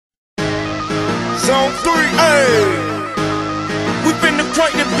Zone 3, ayy. We finna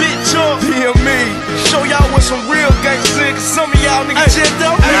crank the bitch up. Dear me, show y'all what some real gangsta is. Cause some of y'all niggas just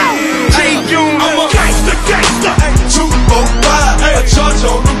don't know. I'm a gangsta, 245. A charge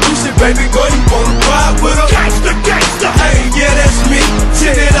on the Lucy, baby girl, you wanna ride with a gangsta. Hey, yeah, that's me.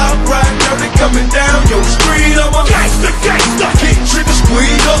 Tell it out right now, they coming down your street. I'm a gangsta. Kick, trigger,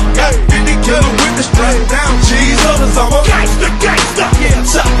 squeeze up. Got 50 killer with the strap down. Cheese others, I'm a gangsta. Yeah,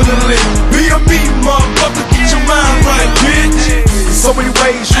 top of the list. Be a me, motherfucker, get your mind right, bitch. So many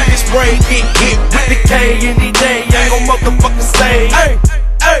ways you can spray, get hit with the K any day. Ain't gon' motherfucking stay.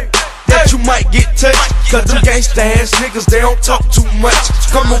 That you might get touched. Cause them gangsta ass niggas, they don't talk too much.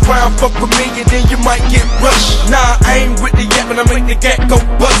 Come around, fuck with me, and then you might get rushed. Nah, I ain't with the yap, and I make the gat go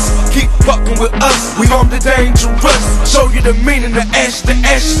bust. Keep fucking with us, we armed and dangerous. Show you the meaning of ash to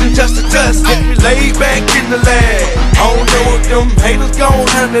ashes and just to dust. Get me laid back in the lab. I don't know if them haters gon'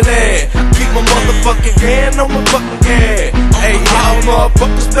 handle that. Keep my motherfucking hand on my fucking head. Hey, y'all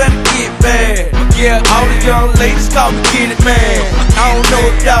motherfuckers better get bad. Yeah, all the young ladies call me Get It Man. I don't know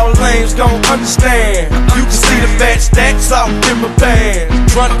if y'all lames gon' understand. You can see the fat stacks off in my pants.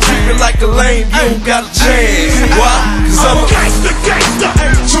 Tryna treat me like a lame, you don't got a chance. Why? Cause I'm a gangsta.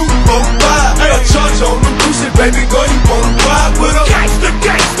 245. A charge on the Lucy, baby girl, you wanna ride with a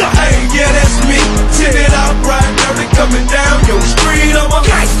gangsta. Hey, yeah, that's me. Tell it out right now, they coming down your street. I'm a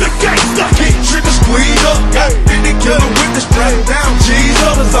gangsta. Kick, trigger, squeeze up. Got 50 killer with the strap down. Cheese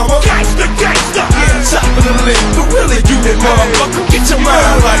others, I'm a gangsta. Yeah, top of the list. But really, you that motherfucker, get your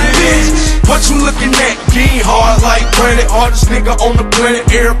mind right, bitch. What you looking at? Getting hard like granite. Hardest nigga on the planet.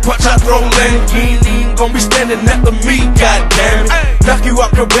 Air punch, I throw land. You ain't even gon' be standing after me, goddamn it. Knock you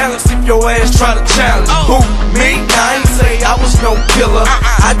off your balance if your ass try to challenge. Who? Me? I ain't say I was no killer.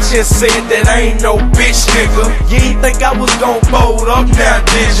 I just said that I ain't no bitch nigga. You ain't think I was gon' fold up now,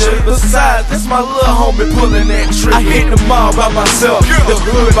 did ya? Besides, that's my little homie pulling that trigger. I hit the mall by myself, the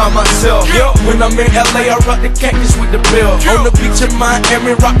hood by myself. When I'm in LA, I rock the cactus with the bill. On the beach in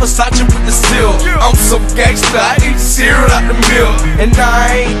Miami, rock Versace with the seal. I'm so gangsta, I eat cereal out the milk. And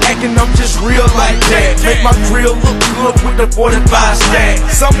I ain't acting, I'm just real like that. Make my grill look good with the 45 stack.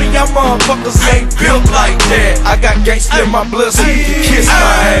 Some of y'all motherfuckers ain't built like that. I got gangsta in my blood, so you can kiss my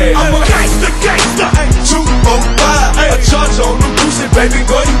ass. I'm a gangsta. 245. A charge on the Lucy, baby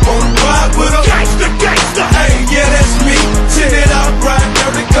girl, you wanna ride with a gangsta. Hey, yeah, that's me. Tell it out right now,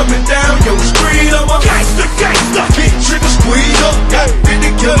 they coming down your street. I'm a gangsta. Kick, trigger, squeeze up. Got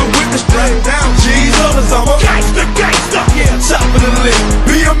 50 killer with the strap down. Cheese others, I'm a gangsta. Yeah, top of the list.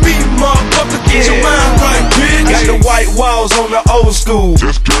 Be a me, motherfucker, get your mind right, bitch. Got the white walls on the old school.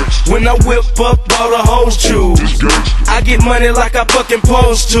 When I whip up, all the hoes choose. I get money like I fucking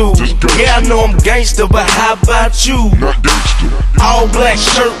supposed to. Yeah, I know I'm gangster, but how about you? All black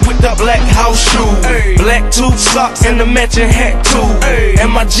shirt with the black house shoe. Black tube socks and the matching hat too.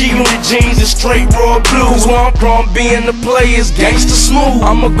 And my G-Unit jeans is straight royal blue. Cause where I'm from, being the play is gangster smooth.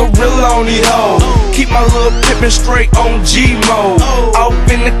 I'm a gorilla on these hoes. Keep my little pippin' straight on G-mode. Off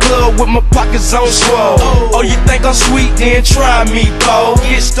in the club with my pockets on swole. Oh, you think I'm sweet? Then try me, bo.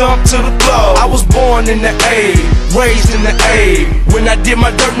 Get stumped to the floor. I was born in the A, raised in the A. When I did my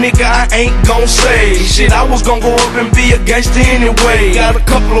dirt, nigga, I ain't gon' say shit. I was gon' go up and be a gangster anyway. Got a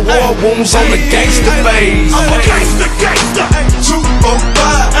couple of war wounds on the gangster phase. I'm a gangsta.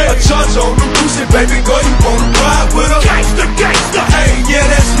 245. A charge on the Lucy, baby girl, you wanna ride with a gangsta. Hey, yeah,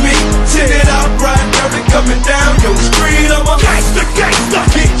 that's me. Tell it out right now, they coming down your street. I'm a gangsta.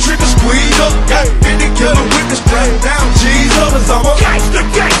 Kick, trigger, squeeze up. Got 50 killer with the strap down. Cheese others, I'm a gangsta.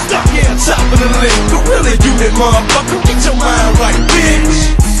 Yeah, top of the list. But really, you that motherfucker, get your mind right,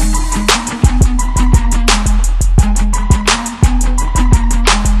 bitch.